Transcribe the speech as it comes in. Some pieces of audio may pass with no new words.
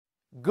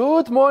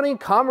Good morning,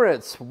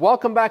 comrades.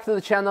 Welcome back to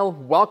the channel.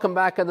 Welcome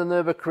back at the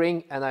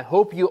Nürburgring, and I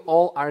hope you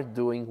all are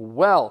doing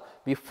well.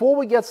 Before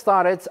we get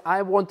started,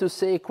 I want to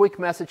say a quick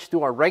message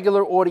to our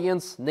regular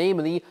audience,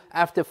 namely,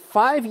 after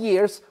 5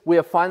 years, we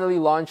have finally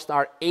launched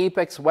our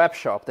Apex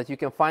webshop that you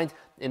can find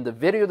in the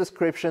video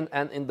description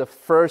and in the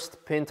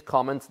first pinned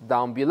comment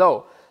down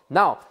below.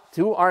 Now,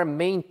 to our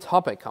main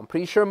topic. I'm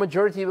pretty sure a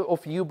majority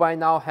of you by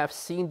now have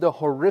seen the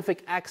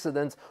horrific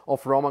accident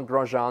of Romain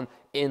Grosjean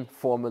in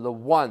Formula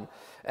 1.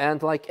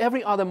 And like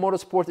every other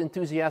motorsport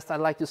enthusiast,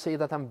 I'd like to say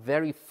that I'm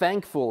very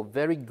thankful,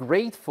 very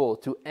grateful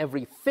to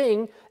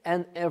everything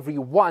and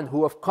everyone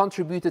who have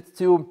contributed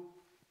to,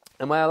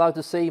 am I allowed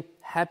to say,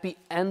 happy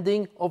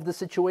ending of the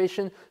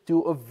situation,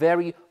 to a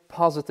very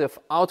positive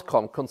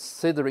outcome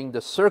considering the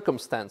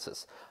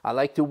circumstances. I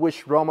like to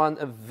wish Roman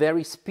a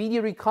very speedy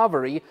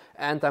recovery,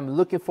 and I'm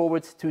looking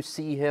forward to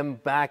see him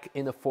back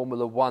in a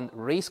Formula 1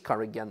 race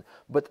car again.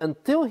 But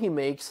until he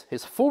makes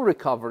his full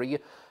recovery,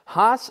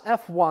 Haas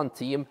F1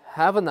 Team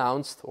has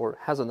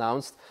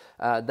announced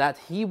that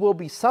he will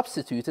be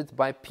substituted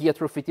by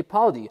Pietro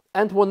Fittipaldi.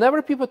 And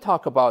whenever people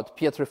talk about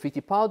Pietro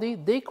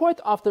Fittipaldi, they quite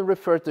often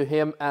refer to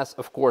him as,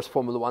 of course,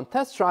 Formula 1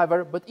 test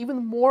driver, but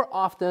even more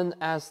often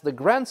as the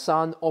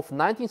grandson of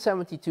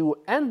 1972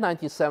 and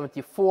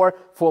 1974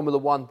 Formula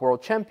 1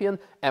 world champion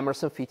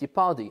Emerson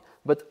Fittipaldi.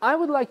 But I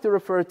would like to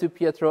refer to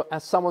Pietro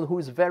as someone who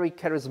is very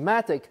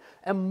charismatic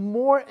and,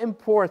 more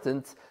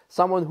important,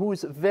 someone who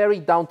is very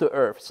down to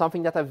earth,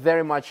 something that I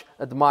very much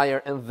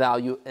admire and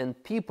value in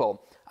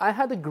people. I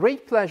had the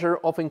great pleasure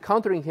of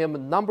encountering him a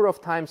number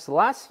of times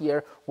last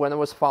year when I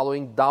was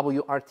following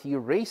WRT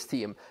Race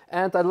Team.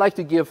 And I'd like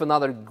to give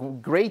another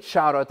great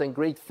shout out and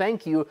great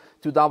thank you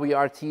to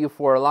WRT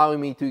for allowing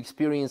me to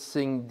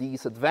experiencing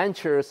these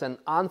adventures and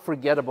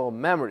unforgettable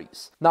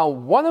memories. Now,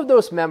 one of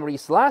those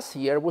memories last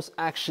year was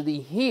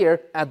actually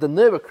here at the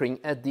Nürburgring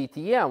at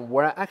DTM,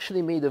 where I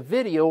actually made a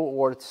video,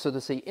 or so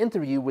to say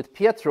interview, with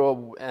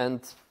Pietro,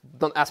 and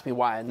don't ask me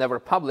why I never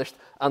published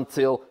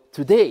until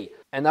today.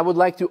 And I would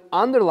like to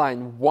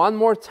underline one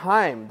more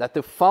time that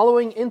the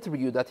following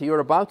interview that you're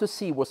about to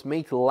see was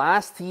made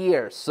last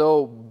year,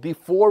 so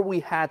before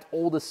we had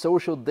all the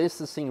social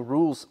distancing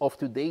rules of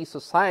today's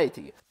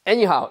society.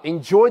 Anyhow,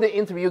 enjoy the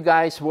interview,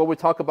 guys, where we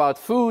talk about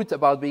food,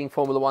 about being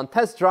Formula 1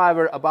 test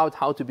driver, about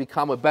how to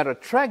become a better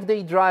track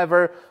day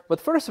driver. But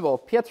first of all,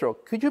 Pietro,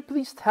 could you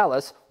please tell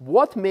us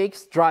what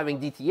makes driving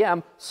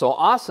DTM so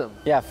awesome?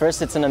 Yeah,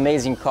 first, it's an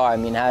amazing car. I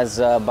mean, it has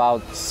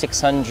about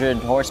 600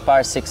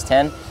 horsepower,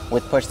 610.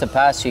 With push to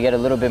pass, you get a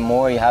little bit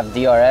more. You have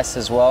DRS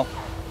as well.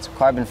 It's a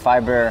carbon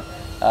fiber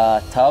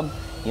tub,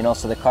 you know,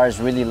 so the car is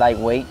really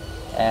lightweight.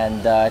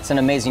 And it's an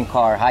amazing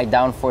car, high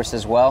downforce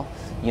as well.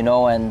 You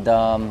know, and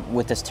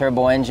with this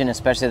turbo engine,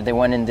 especially that they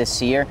went in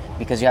this year,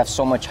 because you have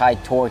so much high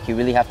torque, you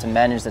really have to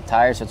manage the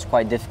tires, so it's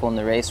quite difficult in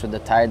the race with the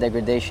tire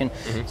degradation.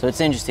 So it's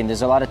interesting.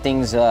 There's a lot of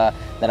things that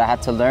I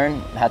had to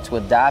learn, had to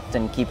adapt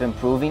and keep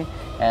improving,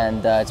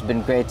 and it's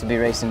been great to be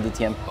racing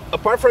DTM.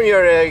 Apart from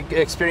your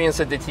experience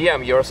at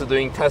DTM, you're also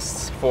doing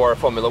tests for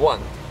Formula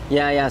 1.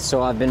 Yeah,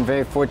 so I've been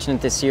very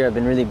fortunate this year. I've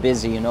been really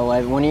busy, you know.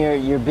 When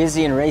you're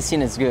busy in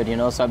racing, it's good, you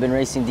know, so I've been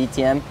racing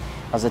DTM.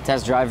 I was a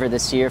test driver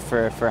this year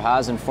for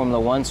Haas in Formula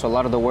 1, so a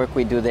lot of the work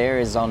we do there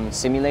is on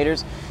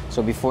simulators.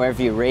 So before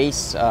every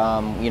race,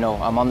 you know,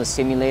 I'm on the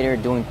simulator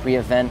doing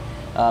pre-event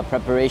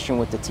preparation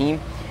with the team.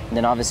 And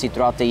then obviously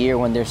throughout the year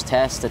when there's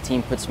tests, the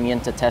team puts me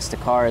in to test the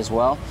car as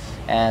well.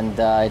 And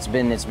it's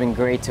been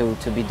great to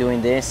be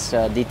doing this,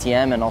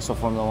 DTM and also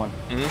Formula 1.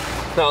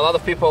 Now, a lot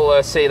of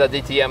people say that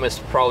DTM is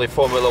probably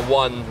Formula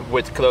 1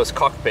 with closed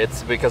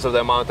cockpits because of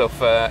the amount of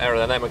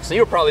aerodynamics. So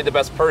you're probably the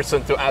best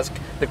person to ask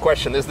the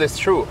question, is this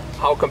true?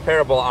 How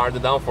comparable are the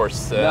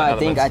downforce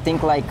elements? I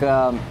think like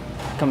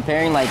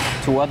comparing like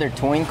to other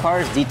touring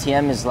cars,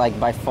 DTM is like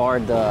by far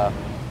the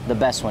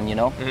best one, you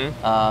know,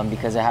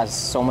 because it has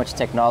so much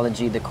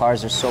technology, the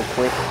cars are so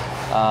quick.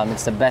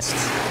 It's the best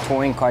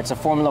touring car. It's a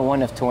Formula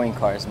 1 of touring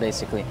cars,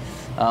 basically.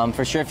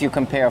 For sure, if you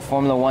compare a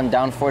Formula 1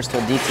 downforce to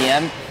a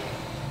DTM,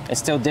 it's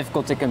still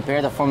difficult to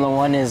compare. The Formula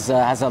 1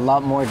 has a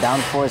lot more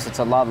downforce. It's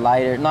a lot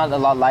lighter. Not a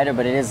lot lighter,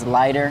 but it is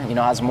lighter, you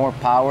know, has more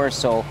power.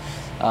 So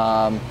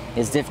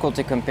it's difficult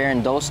to compare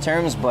in those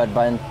terms, but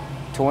in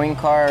touring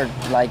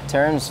car-like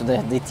terms, the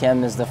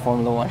DTM is the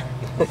Formula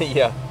 1.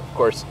 Yeah, of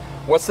course.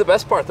 What's the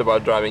best part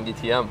about driving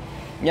DTM?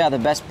 Yeah, the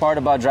best part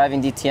about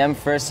driving DTM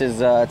first is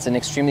it's an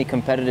extremely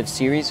competitive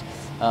series.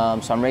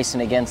 So I'm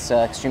racing against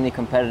extremely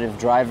competitive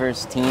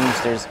drivers,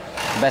 teams. There's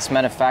the best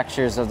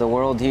manufacturers of the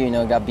world here. You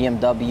know, you got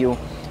BMW,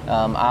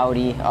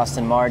 Audi,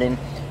 Aston Martin.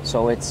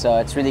 So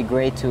it's really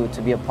great to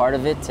be a part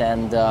of it.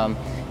 And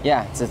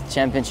yeah, it's a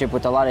championship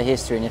with a lot of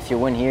history. And if you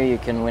win here, you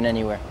can win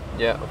anywhere.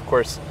 Yeah, of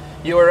course.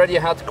 You already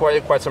had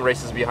quite some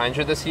races behind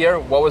you this year.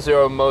 What was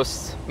your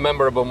most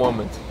memorable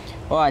moment?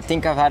 Well, I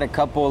think I've had a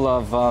couple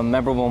of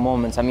memorable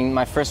moments. I mean,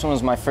 my first one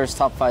was my first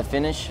top 5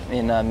 finish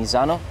in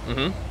Misano.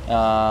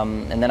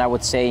 And then I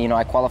would say, you know,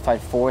 I qualified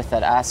 4th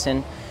at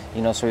Assen.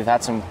 You know, so we've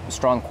had some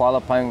strong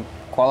qualifying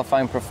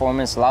qualifying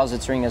performance.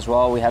 Lausitzring as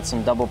well, we had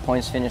some double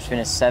points finished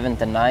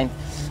 7th and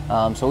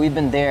 9th. So we've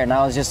been there.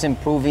 Now it's just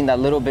improving that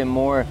little bit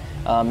more,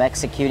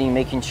 executing,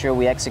 making sure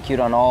we execute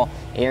on all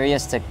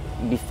areas to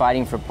be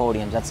fighting for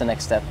podiums. That's the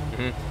next step.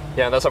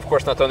 Yeah, and that's of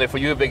course not only for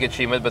you a big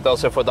achievement, but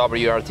also for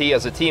WRT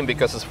as a team,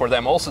 because it's for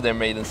them also their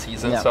maiden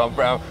season. Yeah. So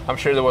I'm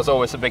sure there was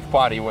always a big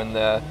party when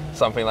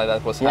something like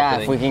that was happening.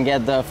 Yeah, if we can get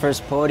the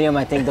first podium,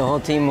 I think the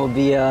whole team will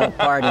be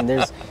partying.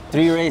 There's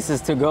 3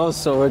 races to go,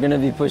 so we're going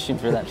to be pushing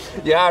for that.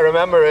 Yeah, I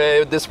remember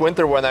this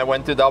winter when I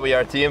went to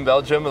WRT in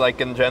Belgium,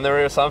 like in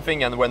January or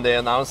something, and when they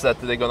announced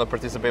that they're going to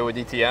participate with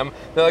DTM,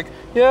 they're like,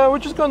 yeah,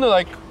 we're just going to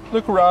like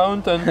look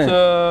around and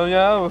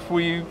yeah, if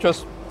we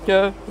just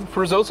if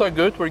results are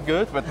good, we're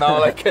good. But now,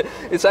 like,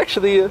 it's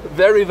actually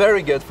very,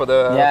 very good for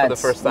the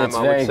first time. It's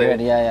very good.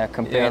 Yeah.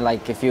 Comparing,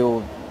 like, if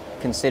you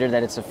consider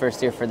that it's the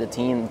first year for the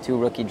team, 2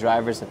 rookie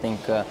drivers, I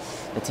think the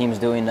team's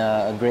doing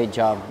a great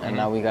job, and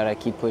now we gotta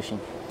keep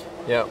pushing.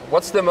 Yeah.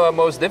 What's the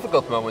most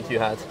difficult moment you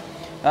had?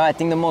 I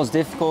think the most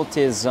difficult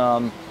is,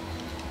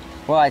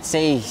 well, I'd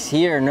say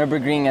here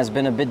Nürburgring has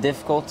been a bit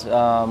difficult.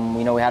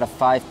 You know, we had a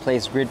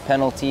 5-place grid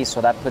penalty,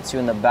 so that puts you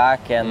in the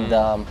back, and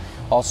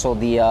also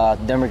the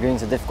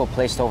Nürburgring's a difficult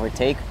place to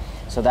overtake,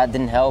 so that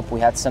didn't help.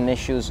 We had some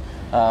issues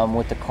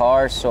with the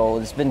car, so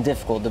it's been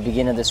difficult the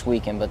beginning of this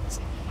weekend, but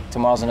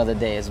tomorrow's another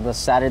day.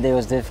 Saturday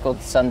was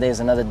difficult, Sunday is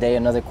another day,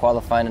 another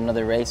qualifying,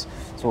 another race,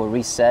 so we'll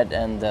reset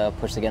and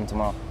push again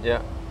tomorrow.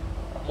 Yeah.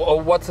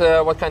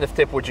 What kind of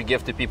tip would you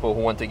give to people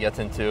who want to get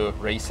into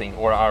racing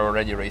or are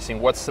already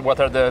racing? What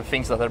are the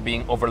things that are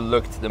being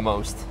overlooked the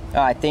most?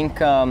 I think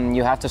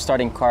you have to start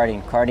in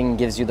karting. Karting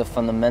gives you the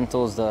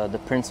fundamentals, the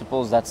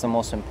principles. That's the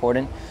most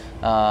important.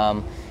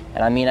 And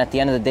I mean, at the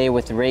end of the day,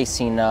 with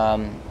racing,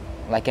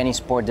 like any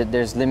sport,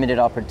 there's limited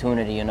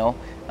opportunity, you know.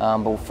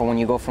 But for when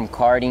you go from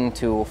karting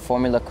to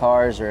Formula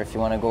cars, or if you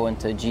want to go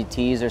into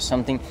GTs or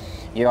something,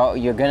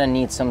 you're gonna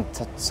need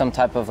some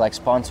type of like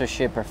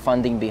sponsorship or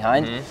funding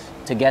behind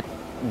to get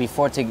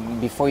before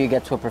you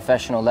get to a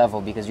professional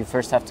level, because you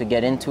first have to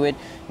get into I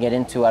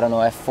don't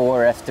know, F4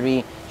 or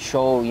F3,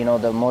 show, you know,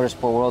 the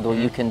motorsport world what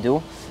you can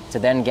do, to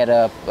then get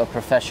a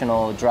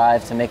professional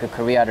drive to make a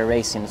career out of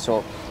racing.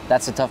 So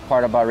that's the tough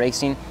part about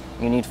racing.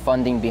 You need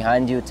funding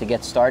behind you to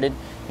get started,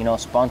 you know,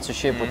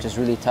 sponsorship, which is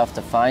really tough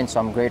to find.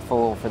 So I'm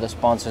grateful for the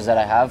sponsors that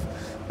I have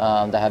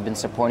that have been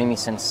supporting me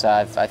since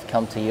I've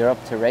come to Europe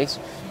to race.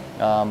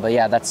 But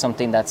yeah, that's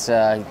something that's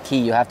key.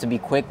 You have to be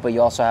quick, but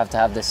you also have to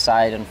have this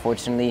side,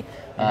 unfortunately,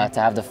 to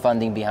have the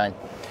funding behind.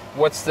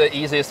 What's the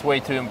easiest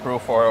way to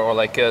improve, or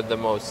like the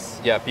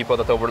most, people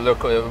that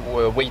overlook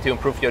way to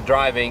improve your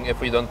driving, if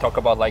we don't talk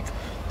about like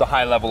the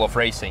high level of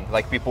racing,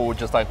 like people would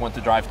just like want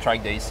to drive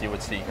track days, you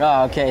would see?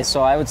 Okay,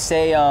 so I would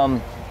say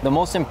the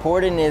most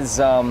important is,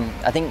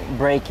 I think,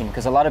 braking,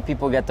 because a lot of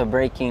people get the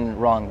braking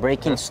wrong.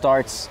 Braking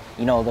starts,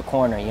 you know, the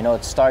corner, you know,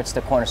 it starts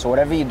the corner. So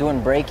whatever you do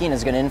in braking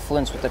is going to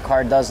influence what the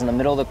car does in the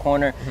middle of the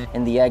corner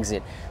and the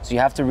exit. So you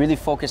have to really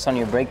focus on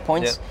your brake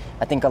points.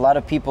 I think a lot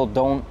of people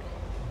don't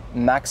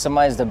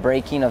maximize the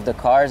braking of the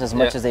cars as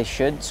much as they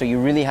should. So you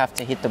really have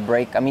to hit the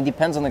brake. I mean,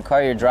 depends on the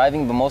car you're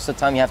driving, but most of the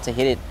time you have to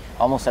hit it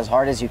almost as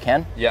hard as you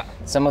can.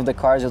 Some of the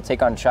cars you'll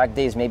take on track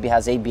days maybe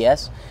has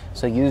ABS,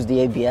 so use the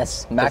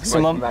ABS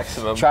maximum.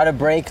 Try to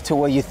brake to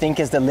what you think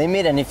is the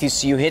limit, and if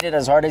you hit it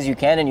as hard as you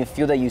can and you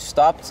feel that you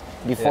stopped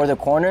before the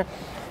corner,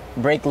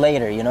 brake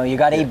later. You know, you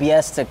got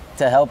ABS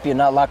to help you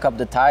not lock up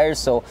the tires,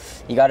 so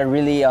you got to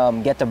really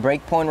get the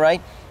brake point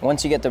right.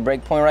 Once you get the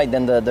brake point right,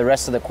 then the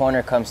rest of the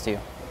corner comes to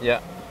you.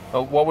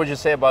 What would you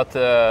say about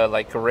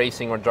like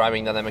racing or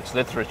driving dynamics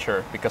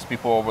literature? Because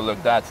people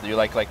overlook that. Do you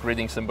like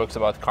reading some books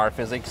about car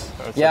physics?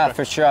 Yeah,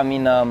 for sure. I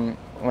mean,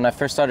 when I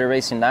first started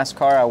racing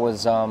NASCAR,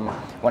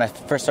 when I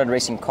first started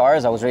racing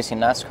cars, I was racing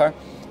NASCAR.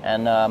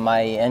 And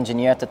my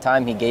engineer at the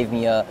time, he gave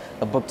me a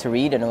book to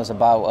read, and it was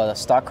about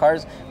stock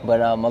cars.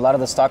 But a lot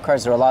of the stock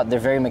cars they're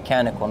very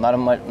mechanical,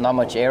 not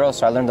much aero.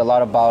 So I learned a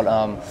lot about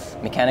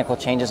mechanical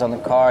changes on the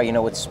car, you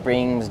know, with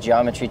springs,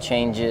 geometry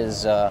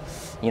changes,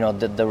 you know,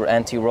 the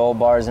anti-roll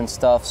bars and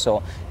stuff. So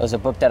it was a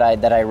book that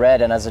I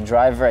read, and as a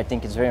driver, I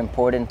think it's very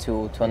important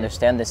to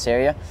understand this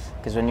area,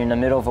 because when you're in the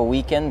middle of a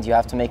weekend, you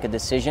have to make a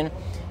decision,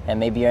 and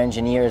maybe your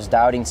engineer is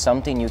doubting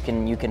something, you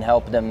can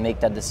help them make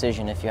that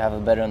decision if you have a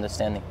better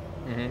understanding.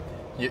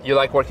 You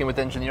like working with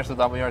engineers at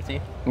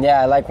WRT?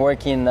 Yeah, I like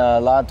working a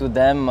lot with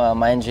them.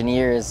 My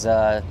engineer is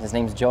his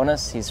name's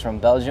Jonas. He's from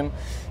Belgium.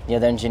 The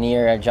other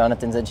engineer,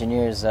 Jonathan's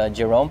engineer, is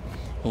Jerome.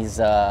 He's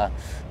a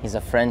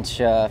French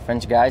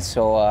guy.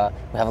 So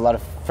we have a lot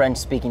of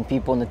French-speaking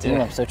people in the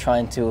team. I'm still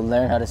trying to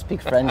learn how to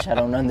speak French. I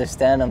don't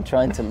understand. I'm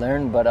trying to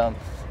learn, but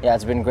yeah,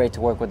 it's been great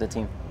to work with the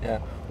team. Yeah.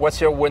 What's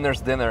your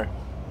winner's dinner?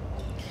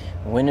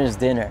 Winner's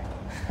dinner.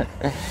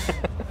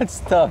 It's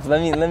tough.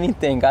 Let me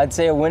think. I'd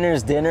say a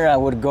winner's dinner, I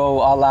would go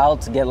all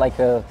out to get like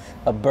a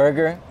a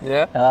burger,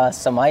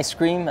 some ice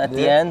cream at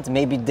the end,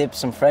 maybe dip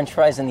some French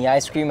fries in the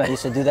ice cream. I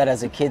used to do that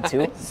as a kid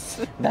too.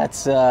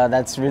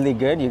 That's really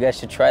good. You guys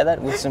should try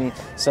that with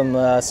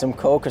some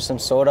Coke or some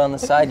soda on the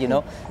side, you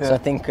know. So I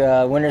think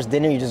winter's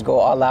dinner, you just go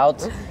all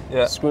out,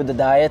 screw the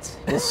diet,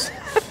 just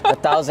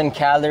 1,000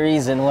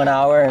 calories in 1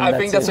 hour. And I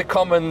think that's a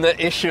common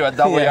issue at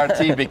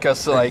WRT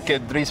because like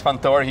Dries van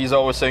Toor, he's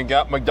always saying,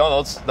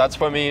 McDonald's, that's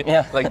for me.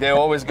 Like they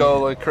always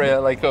go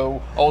like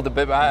all the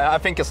I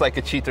think it's like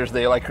a cheater's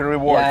day, like a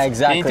reward. Yeah,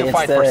 exactly. You need to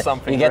fight for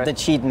something. You get the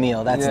cheat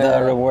meal. That's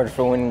the reward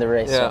for winning the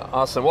race. Yeah,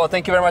 awesome. Well,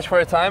 thank you very much for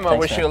your time. Thanks, I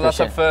wish you lots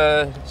of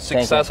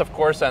success, of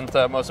course, and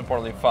most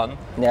importantly, fun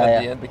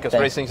at the end, because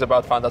racing is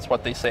about fun. That's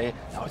what they say.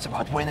 No, it's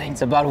about winning.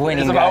 It's about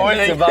winning. It's about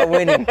winning. It's about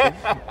winning.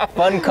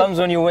 Fun comes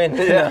when you win.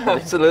 Yeah,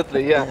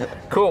 absolutely. Yeah.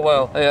 Cool.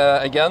 Well,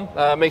 again,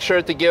 make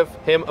sure to give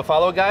him a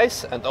follow,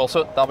 guys, and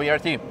also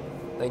WRT.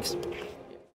 Thanks.